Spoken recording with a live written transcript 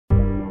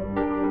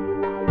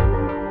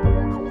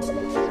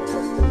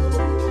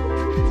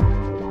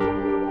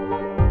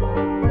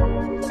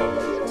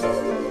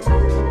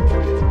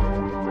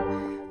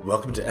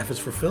welcome to F is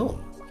for Film.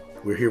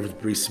 We're here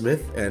with Bree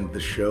Smith, and the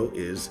show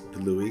is the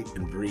Louie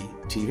and Bree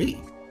TV.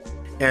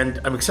 And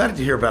I'm excited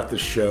to hear about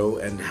this show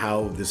and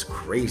how this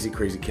crazy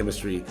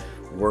chemistry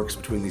works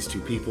between these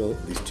two people,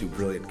 these two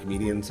brilliant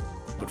comedians.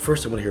 But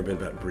first, I want to hear a bit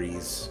about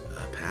Bree's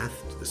path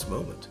to this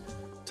moment.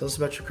 Tell us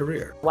about your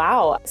career.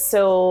 Wow.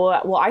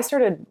 I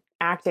started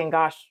acting,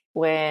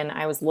 when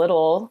I was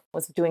little.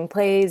 Was doing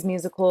plays,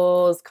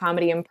 musicals,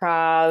 comedy,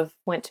 improv,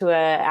 went to a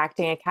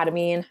acting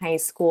academy in high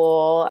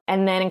school.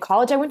 And then in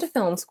college, I went to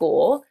film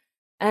school.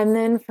 And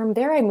then from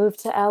there, I moved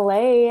to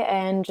LA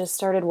and just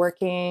started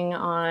working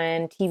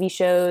on TV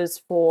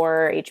shows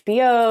for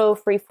HBO,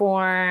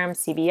 Freeform,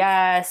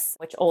 CBS,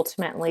 which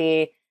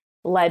ultimately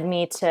led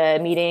me to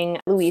meeting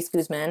Luis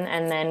Guzman.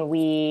 And then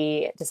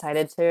we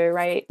decided to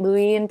write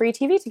Louie and Bree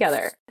TV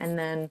together. And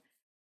then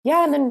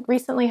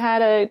recently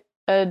had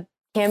a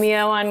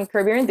cameo on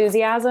Curb Your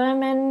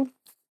Enthusiasm. And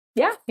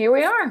yeah, here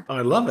we are.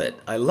 I love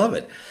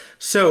it.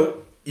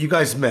 So you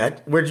guys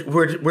met. Where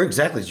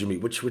exactly did you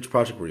meet? Which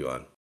project were you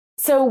on?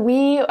 So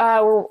we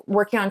were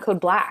working on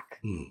Code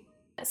Black.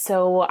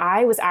 So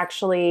I was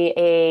actually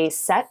a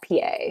set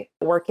PA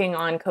working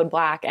on Code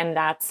Black, and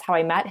that's how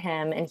I met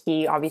him. And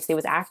he obviously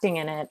was acting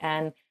in it,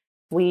 and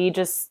we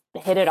just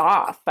hit it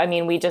off. I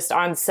mean, we just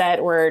on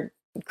set were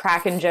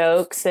cracking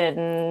jokes,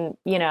 and,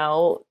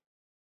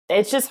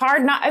 it's just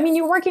hard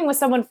you're working with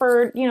someone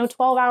for,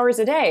 12 hours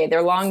a day.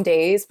 They're long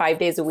days, 5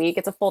 days a week.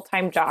 It's a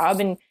full-time job,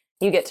 and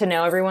you get to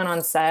know everyone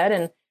on set.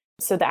 And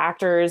so the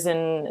actors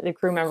and the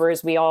crew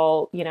members, we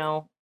all,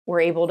 were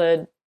able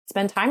to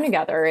spend time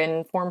together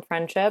and form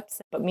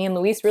friendships. But me and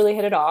Luis really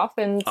hit it off.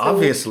 And so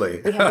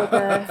obviously we had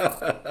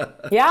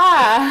we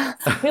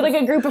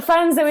had a group of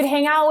friends that we'd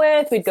hang out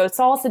with. We'd go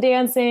salsa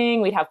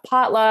dancing. We'd have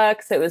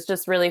potlucks. It was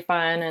just really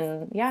fun.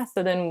 And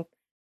so then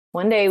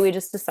one day we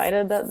just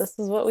decided that this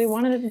is what we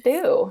wanted to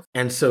do.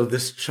 And so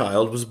this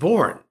child was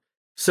born.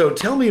 So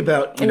tell me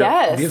about,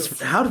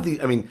 how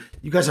did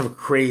you guys have a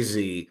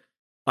crazy,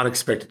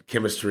 unexpected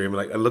chemistry.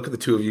 I look at the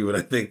two of you and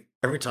I think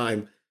every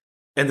time,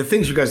 and the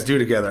things you guys do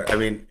together,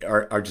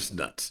 are just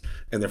nuts,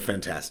 and they're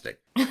fantastic.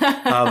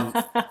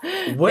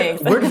 Where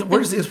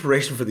does the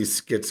inspiration for these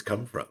skits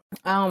come from?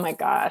 Oh my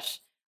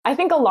gosh. I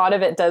think a lot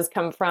of it does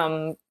come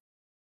from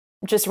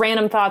just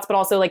random thoughts, but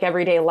also like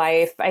everyday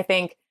life. I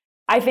think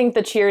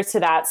the cheers to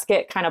that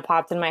skit kind of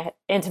popped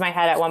into my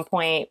head at one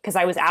point because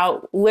I was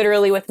out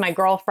literally with my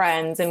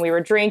girlfriends and we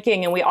were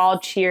drinking and we all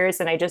cheers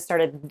and I just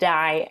started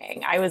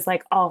dying. I was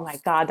like, oh my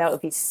God, that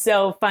would be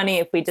so funny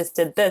if we just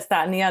did this,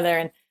 that, and the other.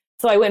 And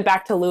so I went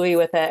back to Louie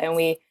with it and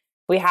we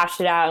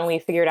hashed it out and we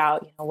figured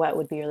out, what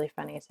would be really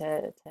funny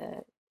to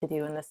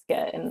do in the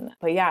skit.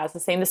 But yeah, it's the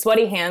same. The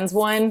sweaty hands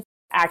one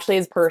actually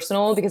is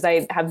personal because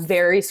I have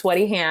very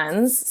sweaty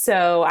hands.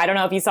 So I don't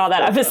know if you saw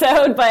that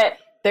episode, but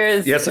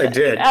there's... Yes, I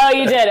did. Oh,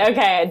 you did?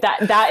 Okay.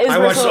 That is... I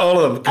watched all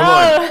of them. Come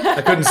on.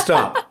 I couldn't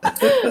stop.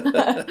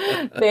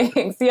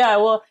 Thanks. Yeah,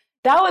 well,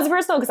 that was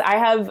personal because I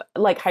have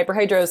like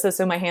hyperhidrosis,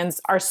 so my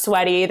hands are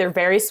sweaty. They're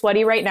very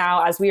sweaty right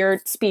now as we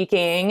are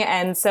speaking.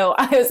 And so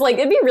I was like,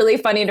 it'd be really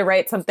funny to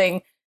write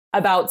something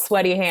about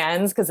sweaty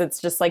hands because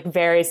it's just like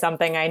very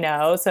something I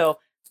know. So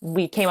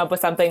we came up with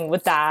something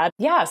with that.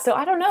 Yeah, so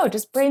I don't know,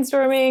 just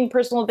brainstorming,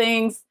 personal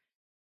things,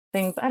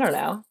 I don't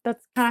know.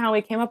 That's kind of how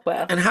we came up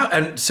with.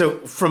 And so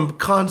from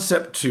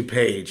concept to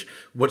page,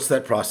 what's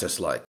that process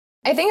like?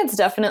 I think it's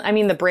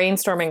definitely, the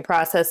brainstorming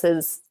process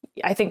is,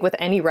 I think with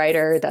any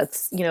writer,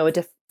 that's,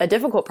 a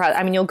difficult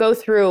process. You'll go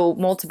through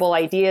multiple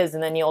ideas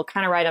and then you'll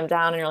kind of write them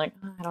down and you're like,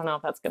 I don't know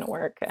if that's going to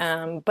work.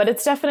 But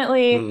it's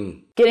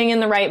definitely getting in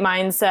the right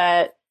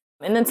mindset.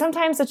 And then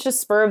sometimes it's just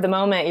spur of the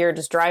moment. You're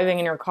just driving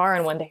in your car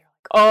and one day you're like,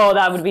 oh,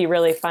 that would be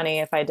really funny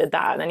if I did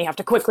that. And then you have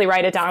to quickly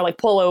write it down or like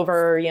pull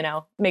over,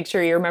 make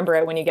sure you remember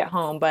it when you get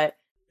home. But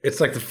it's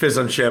like the fizz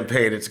on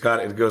champagne.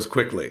 It goes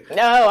quickly.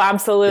 Oh,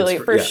 absolutely.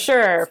 For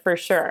sure.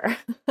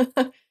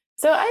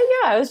 So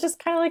it was just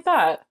kind of like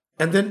that.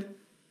 And then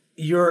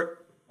you're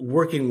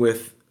working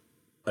with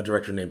a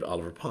director named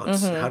Oliver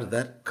Ponce. How did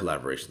that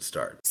collaboration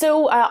start?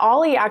 So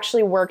Ollie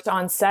actually worked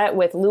on set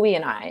with Louie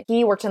and I.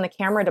 He worked in the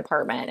camera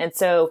department. And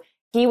so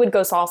he would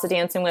go salsa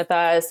dancing with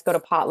us, go to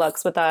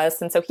potlucks with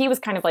us. And so he was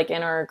kind of like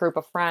in our group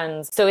of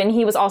friends. And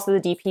he was also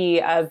the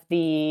DP of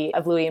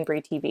Louie and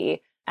Bree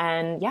TV.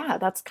 And yeah,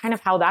 that's kind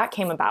of how that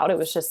came about. It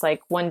was just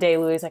like one day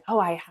Louie's like, oh,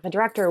 I have a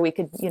director. We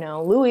could,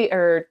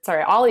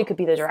 Ollie could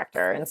be the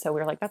director. And so we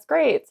were like, that's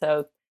great.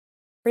 So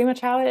pretty much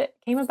how it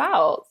came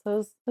about. So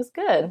it was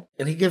good.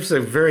 And he gives a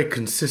very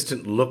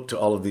consistent look to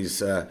all of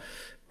these.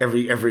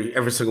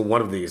 Every single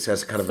one of these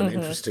has kind of an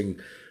interesting,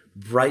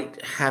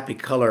 bright, happy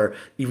color,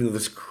 even though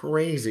this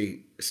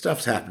crazy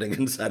stuff's happening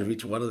inside of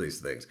each one of these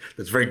things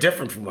that's very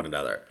different from one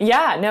another.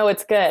 Yeah, no,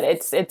 it's good.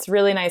 It's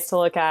really nice to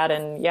look at,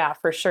 and yeah,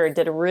 for sure,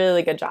 did a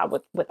really good job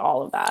with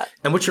all of that.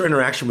 And what's your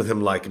interaction with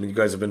him like? You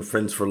guys have been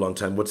friends for a long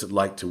time. What's it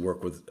like to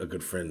work with a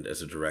good friend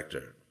as a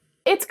director?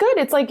 It's good.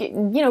 It's like,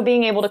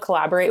 being able to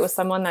collaborate with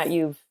someone that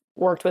you've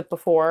worked with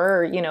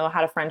before or,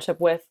 had a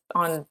friendship with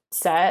on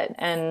set.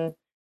 And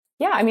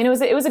yeah,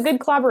 it was a good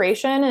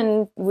collaboration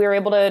and we were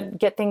able to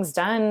get things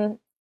done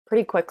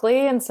pretty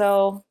quickly. And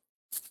so,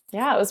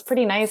 yeah, it was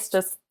pretty nice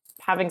just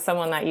having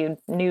someone that you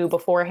knew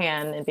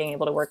beforehand and being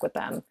able to work with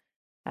them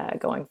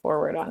going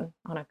forward on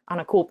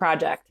a cool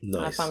project,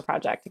 on a fun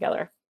project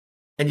together.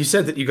 And you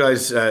said that you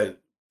guys, were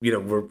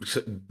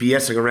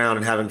BSing around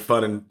and having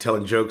fun and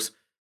telling jokes.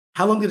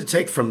 How long did it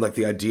take from like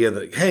the idea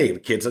that, hey,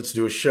 kids, let's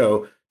do a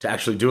show, to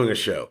actually doing a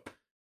show?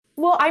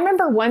 Well, I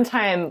remember one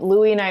time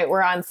Louis and I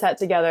were on set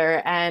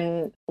together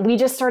and we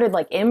just started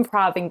like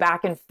improvising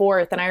back and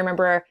forth. And I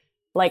remember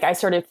like I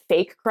started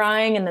fake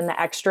crying, and then the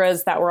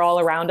extras that were all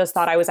around us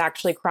thought I was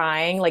actually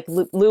crying. Like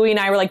Louis and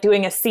I were like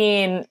doing a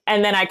scene,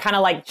 and then I kind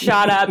of like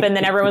shot up, and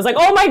then everyone was like,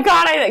 oh my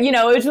God, it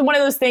was just one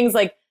of those things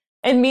like,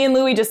 and me and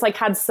Louis just like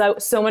had so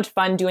much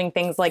fun doing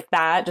things like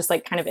that, just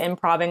like kind of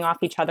improvising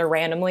off each other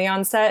randomly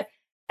on set.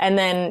 And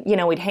then,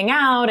 we'd hang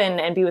out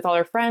and be with all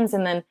our friends.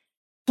 And then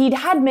he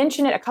had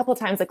mentioned it a couple of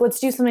times, like, let's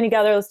do something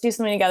together. Let's do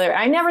something together.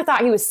 I never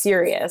thought he was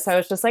serious. I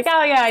was just like,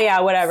 oh yeah,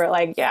 whatever.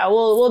 Like, yeah,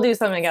 we'll do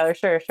something together.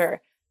 Sure.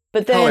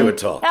 But then, Hollywood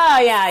talk. Oh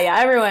yeah,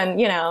 everyone,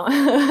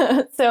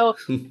 So,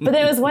 but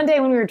then it was one day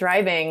when we were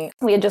driving,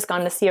 we had just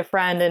gone to see a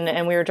friend,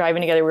 and we were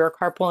driving together. We were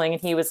carpooling, and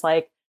he's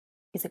like,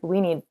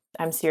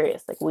 I'm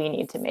serious. Like, we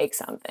need to make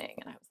something.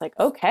 And I was like,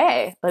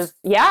 okay,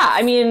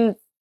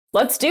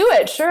 let's do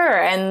it.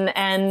 Sure.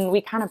 And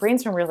we kind of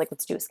brainstormed. We were like,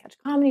 let's do a sketch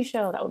comedy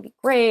show. That would be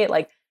great.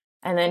 Like,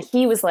 and then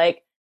he was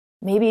like,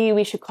 maybe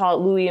we should call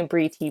it Louis and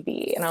Brie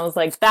TV. And I was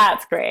like,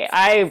 that's great.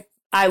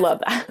 I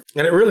love that.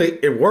 And it works.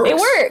 It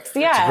works.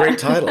 Yeah. It's a great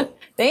title.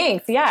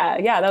 Thanks.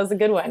 Yeah. That was a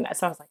good one.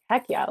 So I was like,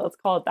 heck yeah, let's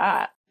call it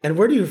that. And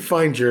where do you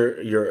find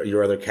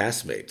your other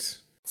castmates?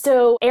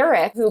 So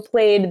Eric, who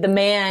played the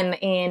man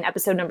in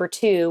episode number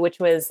 2, which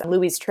was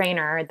Louis'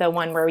 trainer, the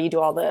one where you do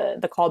all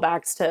the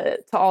callbacks to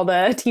all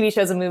the TV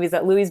shows and movies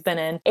that Louis' been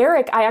in.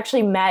 Eric, I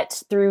actually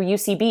met through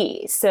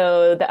UCB,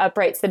 so the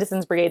Upright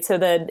Citizens Brigade, so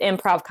the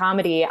improv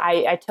comedy.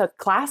 I took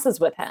classes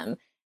with him,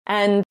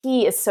 and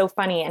he is so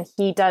funny, and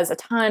he does a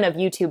ton of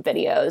YouTube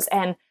videos,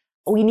 and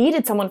we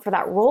needed someone for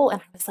that role,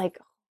 and I was like,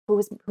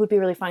 who'd be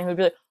really funny? Who'd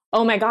be like,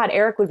 oh my God,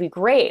 Eric would be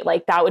great.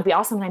 Like, that would be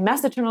awesome. And I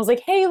messaged him, and I was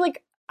like, hey,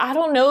 like, I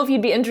don't know if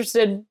you'd be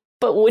interested,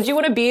 but would you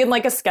want to be in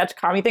like a sketch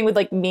comedy thing with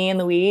like me and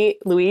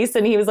Luis?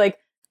 And he was like,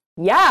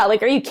 yeah,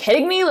 like, are you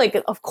kidding me?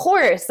 Like, of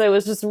course. So it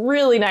was just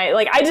really nice.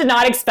 Like, I did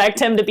not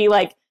expect him to be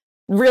like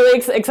really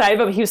excited,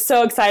 but he was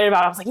so excited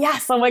about it. I was like,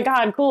 yes, oh my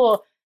God,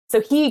 cool. So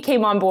he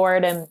came on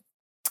board, and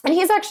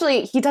he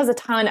does a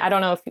ton. I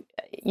don't know if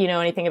you know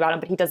anything about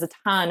him, but he does a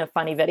ton of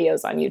funny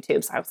videos on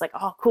YouTube. So I was like,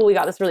 oh, cool. We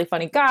got this really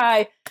funny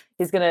guy.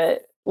 He's going to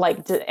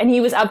and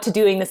he was up to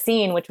doing the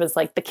scene, which was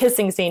like the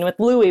kissing scene with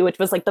Louis, which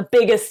was like the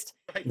biggest.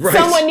 Right.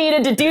 Someone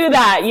needed to do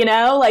that,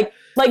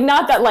 like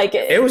not that like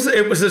it was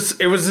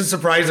a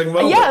surprising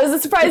moment. Yeah, it was a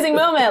surprising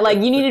moment. Like,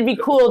 you needed to be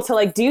cool to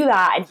like do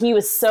that, and he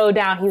was so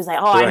down. He was like,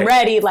 oh, I'm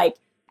ready. Like,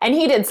 and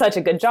he did such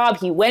a good job.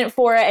 He went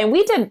for it, and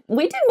we did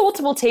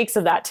multiple takes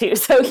of that too.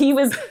 So he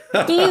did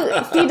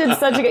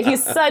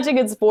he's such a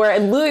good sport,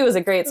 and Louis was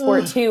a great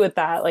sport too with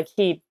that. Like,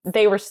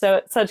 they were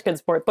such good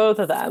sport, both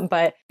of them.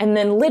 And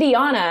then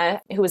Lydiana,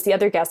 who was the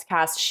other guest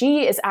cast,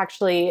 she is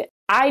actually,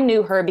 I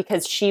knew her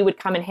because she would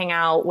come and hang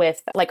out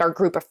with like our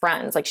group of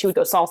friends. Like, she would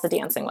go salsa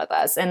dancing with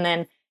us, and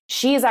then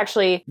she's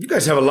actually. You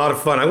guys have a lot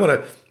of fun. I want to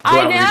go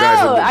out with you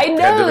guys when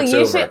the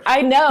pandemic's over.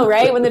 I know,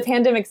 right? When the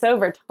pandemic's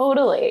over,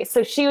 totally.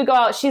 So she would go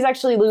out. She's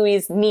actually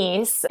Louis'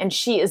 niece, and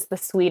she is the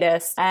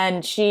sweetest.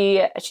 And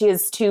she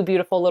has 2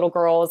 beautiful little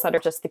girls that are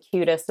just the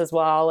cutest as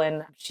well.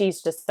 And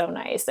she's just so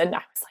nice. And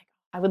I was like,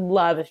 I would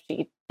love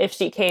if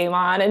she came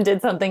on and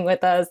did something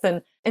with us.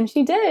 And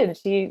she did.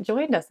 She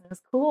joined us, and it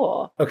was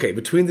cool. Okay,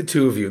 between the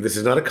 2 of you, this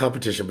is not a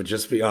competition, but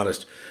just be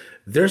honest,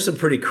 there's some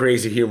pretty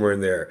crazy humor in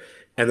there.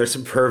 And there's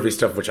some pervy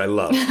stuff, which I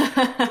love.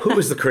 Who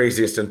is the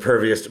craziest and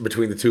perviest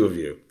between the 2 of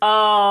you?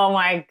 Oh,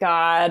 my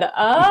God.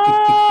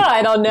 Oh,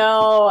 I don't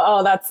know.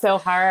 Oh, that's so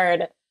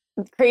hard.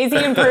 Crazy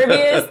and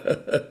pervious?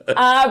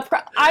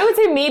 I would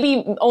say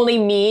maybe only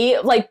me,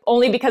 like,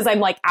 only because I'm,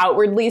 like,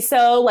 outwardly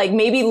so. Like,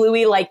 maybe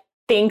Louis, like,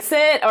 thinks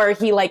it, or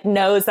he, like,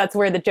 knows that's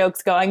where the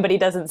joke's going, but he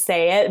doesn't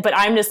say it. But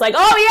I'm just like,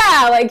 oh,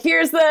 yeah, like,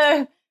 here's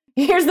the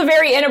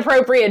very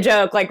inappropriate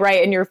joke, like,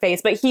 right in your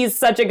face. But he's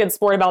such a good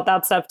sport about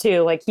that stuff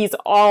too. Like, he's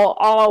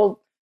all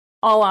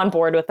on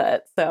board with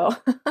it. So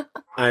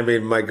I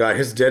mean, my God,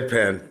 his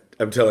deadpan,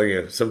 I'm telling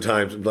you,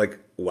 sometimes I'm like,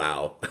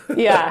 wow.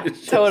 Yeah,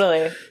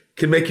 totally.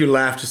 Can make you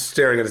laugh just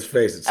staring at his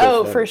face. It's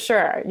so funny. For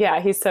sure.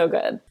 Yeah, he's so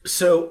good.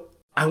 So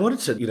I wanted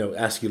to,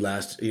 ask you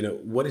last,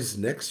 what is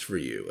next for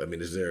you? I mean,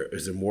 is there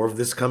more of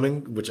this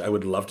coming, which I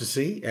would love to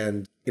see,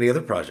 and any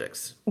other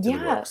projects in the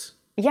works?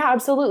 Yeah,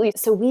 absolutely.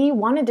 So we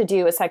wanted to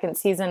do a second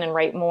season and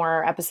write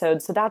more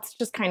episodes. So that's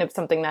just kind of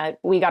something that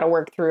we got to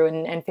work through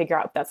and figure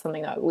out if that's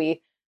something that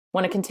we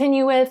want to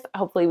continue with.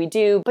 Hopefully we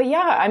do. But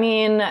yeah, I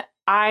mean,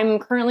 I'm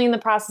currently in the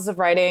process of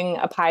writing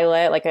a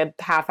pilot, like a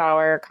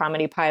half-hour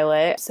comedy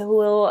pilot. So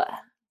we'll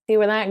see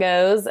where that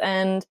goes.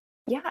 And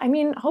yeah, I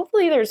mean,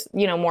 hopefully there's,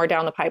 more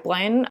down the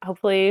pipeline.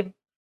 Hopefully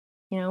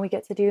we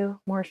get to do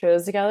more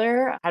shows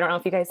together. I don't know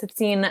if you guys have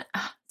seen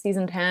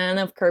season 10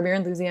 of Curb Your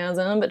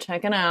Enthusiasm, but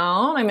check it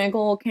out. I make a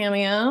little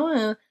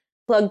cameo.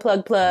 Plug.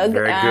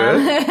 Very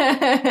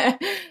good.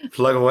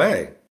 Plug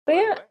away.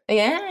 But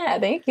yeah,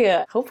 thank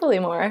you. Hopefully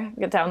more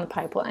get down the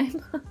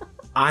pipeline.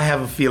 I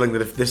have a feeling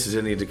that if this is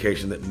any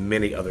indication that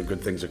many other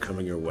good things are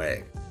coming your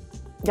way.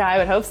 Yeah, I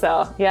would hope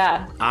so.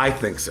 Yeah. I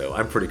think so.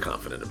 I'm pretty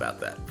confident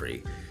about that,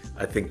 Brie.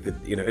 I think that,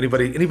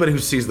 anybody who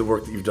sees the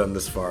work that you've done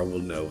this far will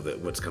know that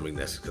what's coming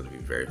next is going to be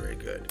very, very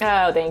good.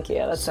 Oh, thank you.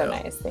 That's so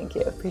nice. Thank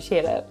you.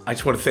 Appreciate it. I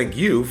just want to thank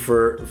you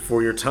for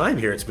your time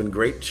here. It's been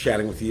great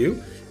chatting with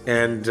you,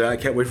 and I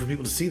can't wait for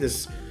people to see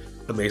this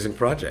amazing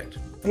project.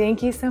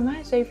 Thank you so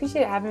much. I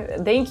appreciate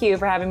it. Thank you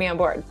for having me on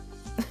board.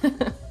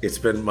 It's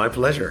been my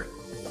pleasure.